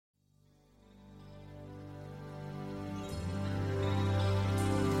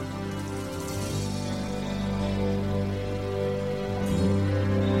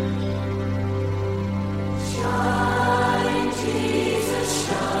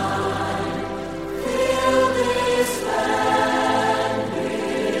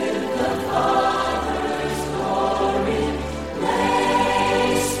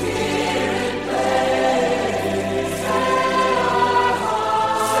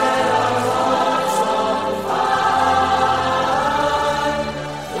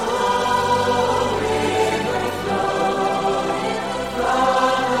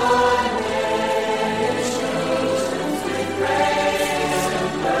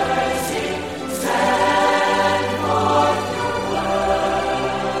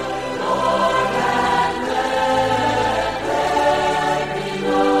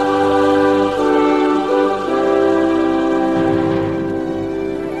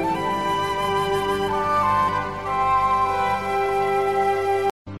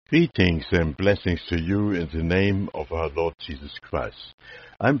Greetings and blessings to you in the name of our Lord Jesus Christ.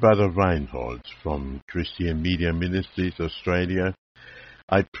 I'm Brother Reinhold from Christian Media Ministries, Australia.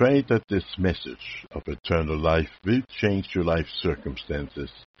 I pray that this message of eternal life will change your life circumstances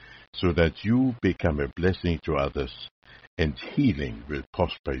so that you become a blessing to others and healing will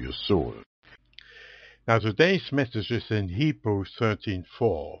prosper your soul. Now today's message is in Hebrews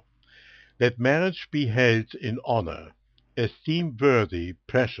 13:4. Let marriage be held in honor, esteemed worthy,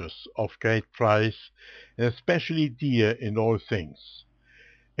 precious, of great price, and especially dear in all things.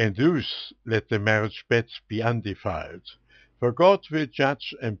 And thus let the marriage bed be undefiled, for God will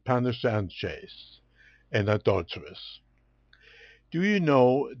judge and punish the unchaste and adulterous. Do you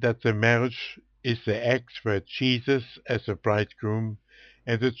know that the marriage is the act where Jesus as a bridegroom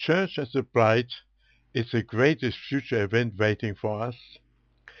and the church as a bride is the greatest future event waiting for us?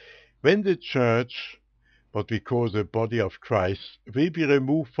 When the church, what we call the body of Christ, will be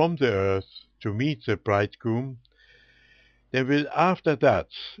removed from the earth to meet the bridegroom, there will after that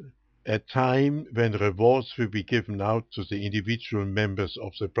a time when rewards will be given out to the individual members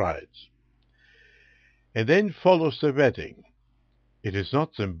of the bride. And then follows the wedding. It is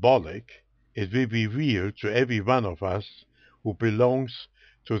not symbolic, it will be real to every one of us who belongs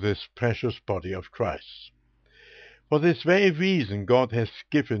to this precious body of Christ. For this very reason God has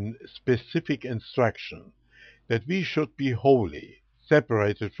given specific instruction that we should be holy,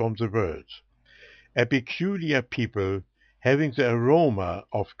 separated from the world, a peculiar people having the aroma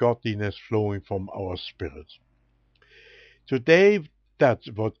of godliness flowing from our spirit. Today, that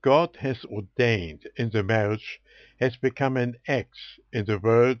what God has ordained in the marriage has become an act in the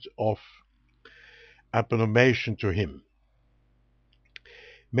world of abomination to Him.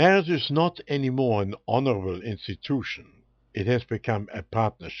 Marriage is not anymore an honorable institution. It has become a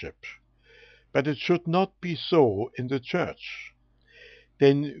partnership. But it should not be so in the church.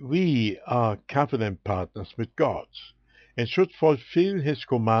 Then we are covenant partners with God and should fulfill His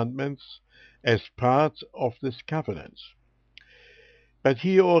commandments as part of this covenant. But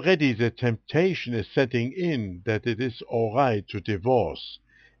here already the temptation is setting in that it is all right to divorce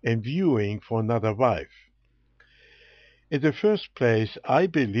and viewing for another wife. In the first place, I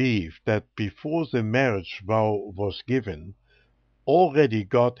believe that before the marriage vow was given, already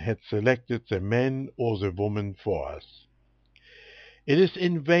God had selected the man or the woman for us. It is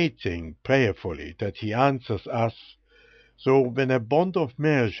in waiting prayerfully that He answers us, so when a bond of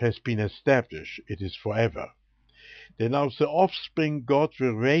marriage has been established, it is forever. Then out of the offspring God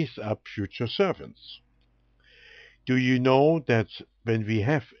will raise up future servants. Do you know that when we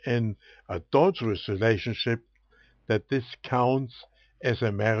have an adulterous relationship, that this counts as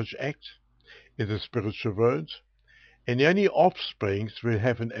a marriage act in the spiritual world? And any offsprings will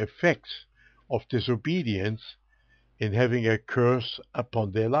have an effect of disobedience in having a curse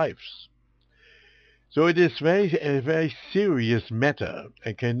upon their lives. So it is a very serious matter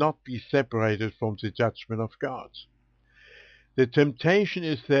and cannot be separated from the judgment of God. The temptation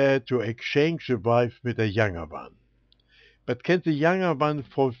is there to exchange the wife with a younger one. But can the younger one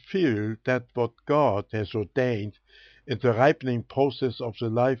fulfill that what God has ordained in the ripening process of the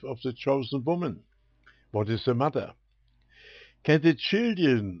life of the chosen woman? What is the matter? Can the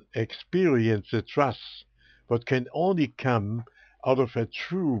children experience the trust what can only come out of a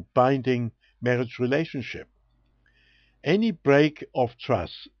true binding marriage relationship? Any break of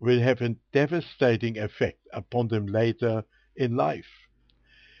trust will have a devastating effect upon them later in life.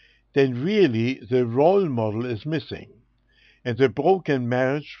 Then really the role model is missing, and the broken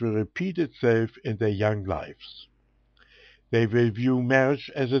marriage will repeat itself in their young lives. They will view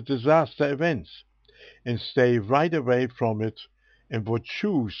marriage as a disaster event and stay right away from it and would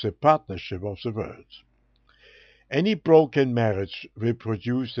choose the partnership of the world. Any broken marriage will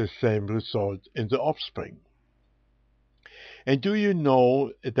produce the same result in the offspring. And do you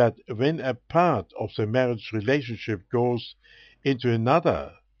know that when a part of the marriage relationship goes into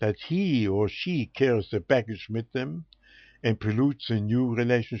another, that he or she carries the baggage with them and pollutes the new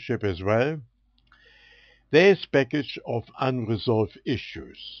relationship as well? There is baggage of unresolved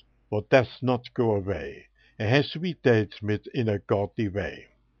issues, what does not go away, and has to be dealt with in a godly way.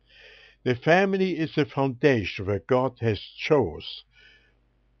 The family is the foundation where God has chose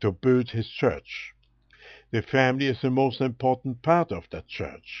to build His church. The family is the most important part of that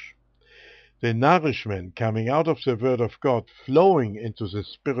church. The nourishment coming out of the Word of God flowing into the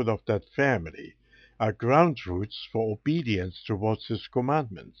spirit of that family are ground roots for obedience towards His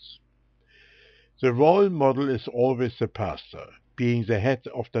commandments. The role model is always the pastor, being the head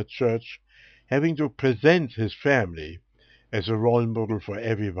of the church, having to present his family as a role model for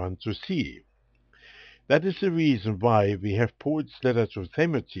everyone to see. That is the reason why we have Paul's letter to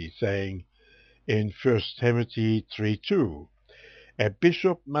Timothy saying in 1 Timothy 3:2, a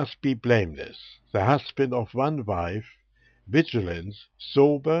bishop must be blameless, the husband of one wife, vigilant,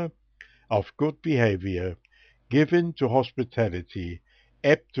 sober, of good behavior, given to hospitality,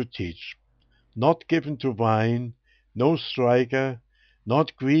 apt to teach, not given to wine, no striker,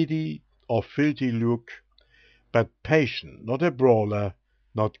 not greedy or filthy look, but patient, not a brawler,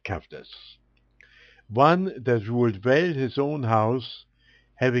 not covetous. One that ruled well his own house,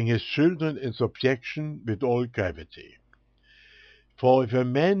 having his children in subjection with all gravity. For if a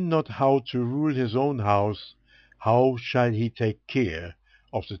man know not how to rule his own house, how shall he take care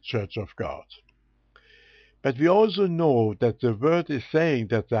of the church of God? But we also know that the word is saying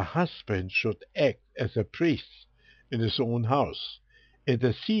that the husband should act as a priest in his own house,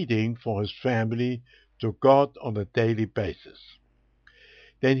 interceding for his family to God on a daily basis.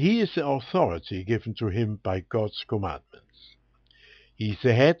 Then he is the authority given to him by God's commandments. He is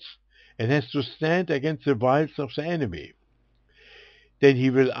the head and has to stand against the wiles of the enemy. Then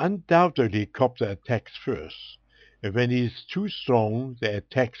he will undoubtedly cop the attacks first, and when he is too strong, the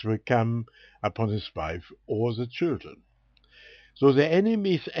attacks will come upon his wife or the children. So the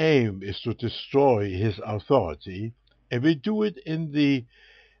enemy's aim is to destroy his authority, and will do it in the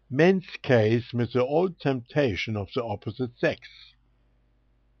man's case with the old temptation of the opposite sex.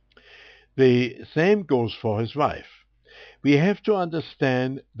 The same goes for his wife. We have to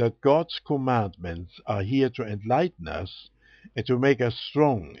understand that God's commandments are here to enlighten us and to make us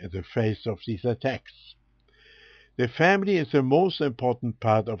strong in the face of these attacks. The family is the most important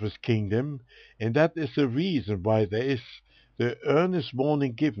part of his kingdom, and that is the reason why there is the earnest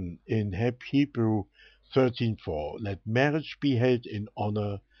warning given in Hebrew 13:4, let marriage be held in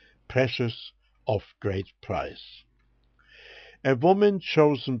honor, precious, of great price. A woman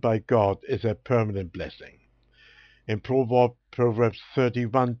chosen by God is a permanent blessing. In Proverbs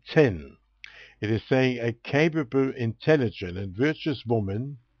 31:10, it is saying, a capable, intelligent, and virtuous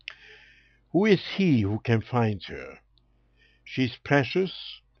woman, who is he who can find her? She is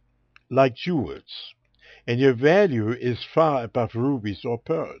precious, like jewels, and your value is far above rubies or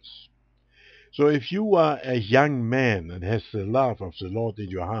pearls. So if you are a young man and has the love of the Lord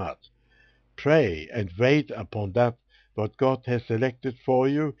in your heart, pray and wait upon that what God has selected for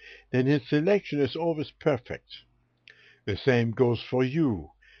you, then his selection is always perfect. The same goes for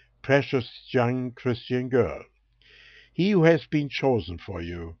you, precious young Christian girl. He who has been chosen for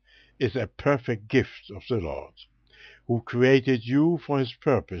you is a perfect gift of the Lord, who created you for his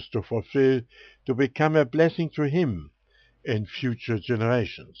purpose to fulfill, to become a blessing to him in future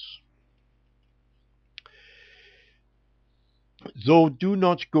generations. So do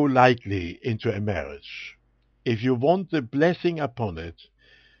not go lightly into a marriage. If you want the blessing upon it,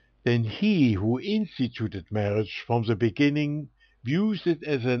 then he who instituted marriage from the beginning views it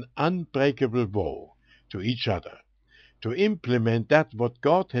as an unbreakable vow to each other, to implement that what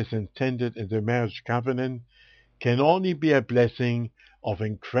God has intended in the marriage covenant can only be a blessing of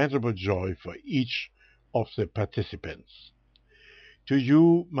incredible joy for each of the participants. To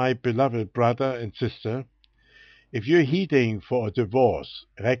you, my beloved brother and sister, if you're heeding for a divorce,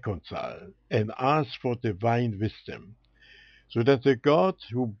 reconcile and ask for divine wisdom, so that the God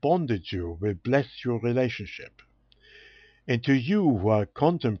who bonded you will bless your relationship. And to you who are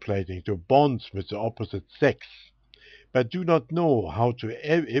contemplating to bond with the opposite sex, but do not know how to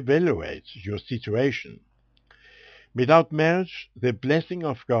evaluate your situation, without marriage, the blessing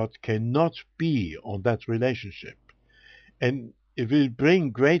of God cannot be on that relationship, and it will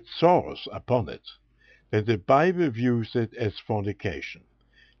bring great sorrows upon it, that the Bible views it as fornication,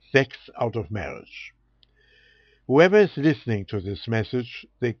 sex out of marriage. Whoever is listening to this message,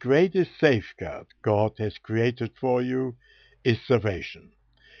 the greatest safeguard God has created for you is salvation.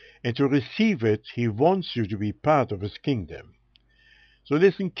 And to receive it, he wants you to be part of his kingdom. So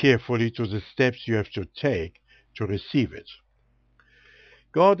listen carefully to the steps you have to take to receive it.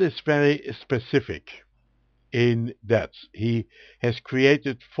 God is very specific in that he has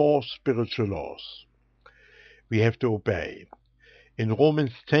created 4 spiritual laws we have to obey. In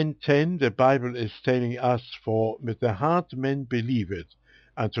Romans 10:10, the Bible is telling us, for with the heart man believeth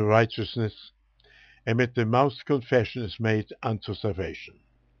unto righteousness, and with the mouth confession is made unto salvation.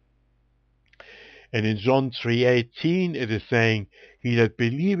 And in John 3:18 it is saying, he that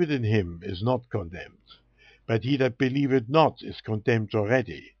believeth in him is not condemned, but he that believeth not is condemned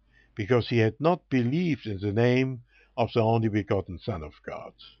already, because he had not believed in the name of the only begotten Son of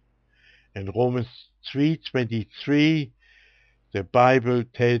God. In Romans 3:23, the Bible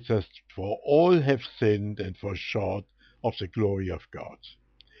tells us, for all have sinned and fall short of the glory of God.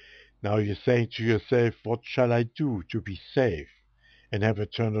 Now you say to yourself, what shall I do to be saved and have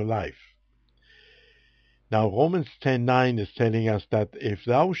eternal life? Now Romans 10:9 is telling us that if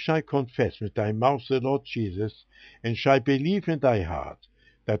thou shalt confess with thy mouth the Lord Jesus, and shalt believe in thy heart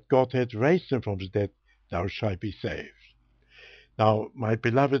that God hath raised him from the dead, thou shalt be saved. Now, my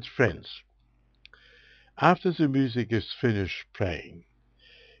beloved friends, after the music is finished playing,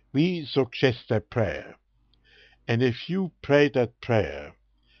 we suggest a prayer. And if you pray that prayer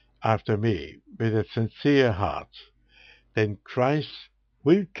after me with a sincere heart, then Christ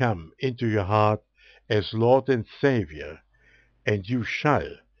will come into your heart as Lord and Savior, and you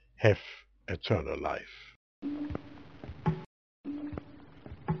shall have eternal life.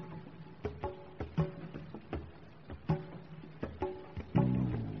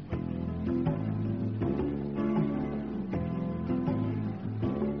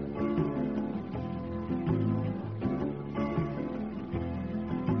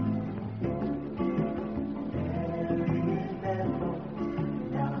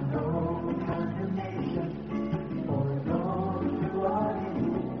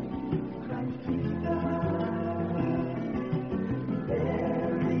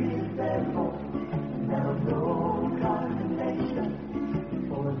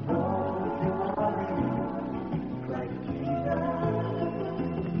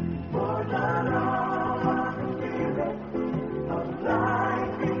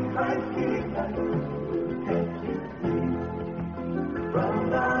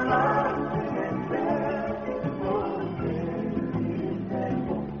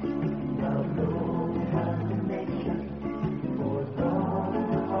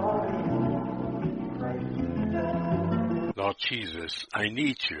 Lord Jesus, I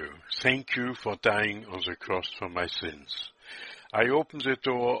need you. Thank you for dying on the cross for my sins. I open the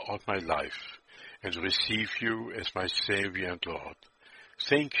door of my life and receive you as my Savior and Lord.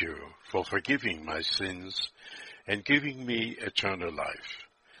 Thank you for forgiving my sins and giving me eternal life.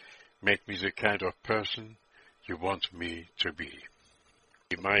 Make me the kind of person you want me to be.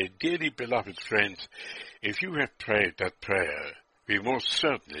 My dearly beloved friends, if you have prayed that prayer, we most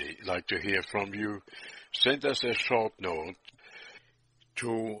certainly like to hear from you. Send us a short note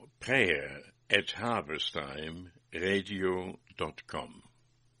to prayer@harvesttime.radio.com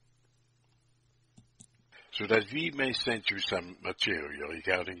so that we may send you some material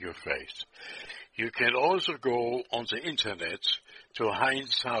regarding your faith. You can also go on the internet to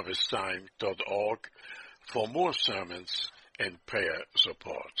heinzharvesttime.org for more sermons and prayer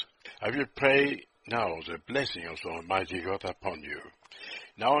support. I will pray now the blessing of the Almighty God upon you.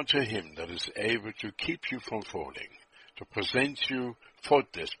 Now unto him that is able to keep you from falling, to present you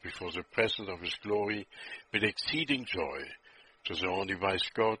faultless before the presence of his glory with exceeding joy, to the only wise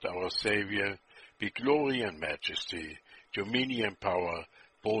God, our Savior, be glory and majesty, dominion and power,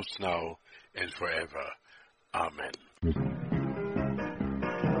 both now and forever. Amen.